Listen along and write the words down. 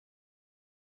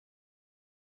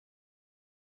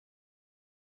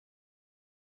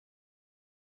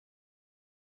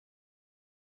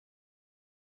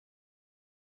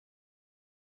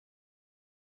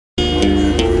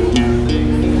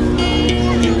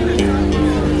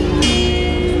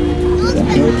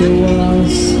there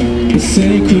was a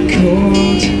sacred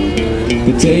chord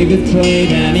that David played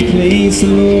and he pleased the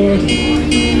Lord.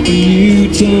 And you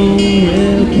don't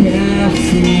really care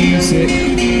for music,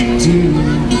 do you?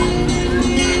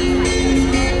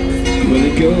 Well,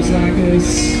 it goes like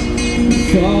this: the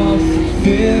fourth,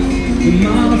 fifth, the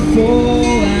minor fall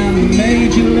and the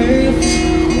major lift,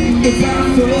 the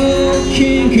baffled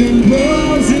king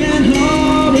composing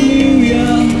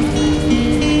hallelujah,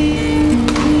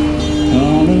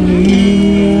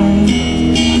 hallelujah,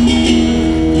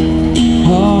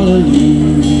 hallelujah,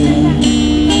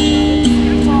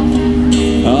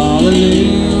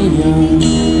 hallelujah,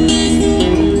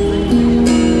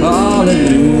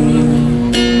 hallelujah.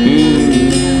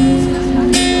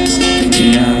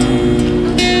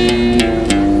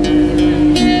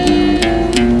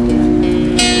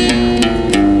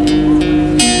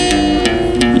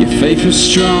 Faith was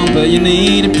strong, but you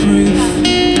needed proof.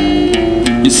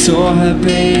 You saw her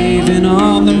bathing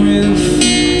on the roof,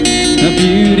 her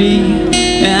beauty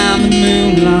and the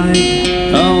moonlight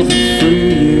all through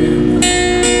you.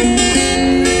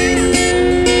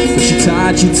 But she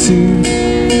tied you to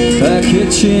her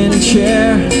kitchen chair.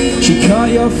 She cut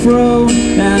your throat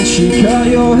and she cut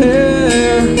your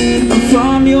hair, and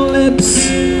from your lips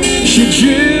she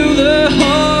drew the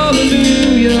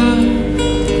hallelujah.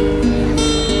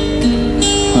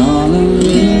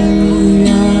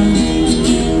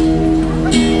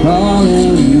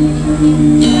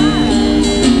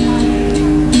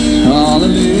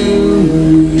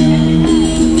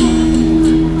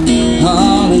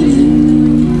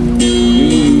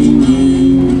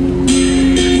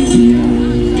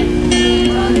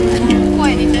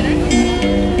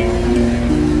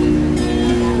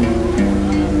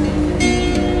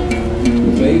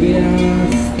 Baby,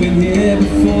 I've been here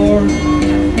before,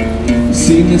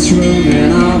 seen this room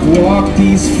and I've walked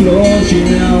these floors. You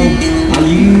know, I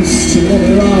used to live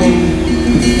alone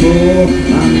before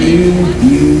I knew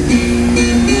you.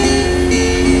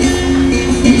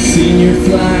 I've seen your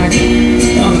flag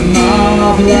on the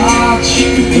marble arch.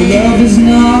 Love is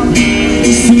not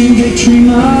some victory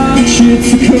march,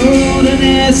 it's a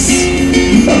coldness,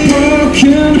 a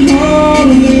broken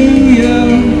hallelujah.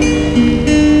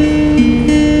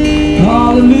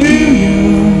 Hallelujah,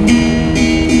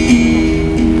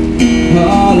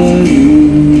 hallelujah,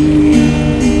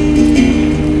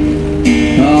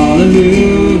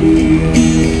 hallelujah,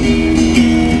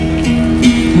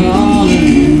 hallelujah.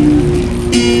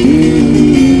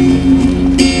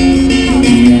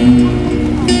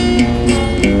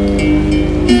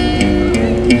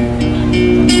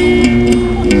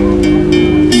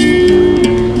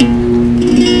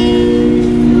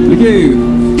 Thank you.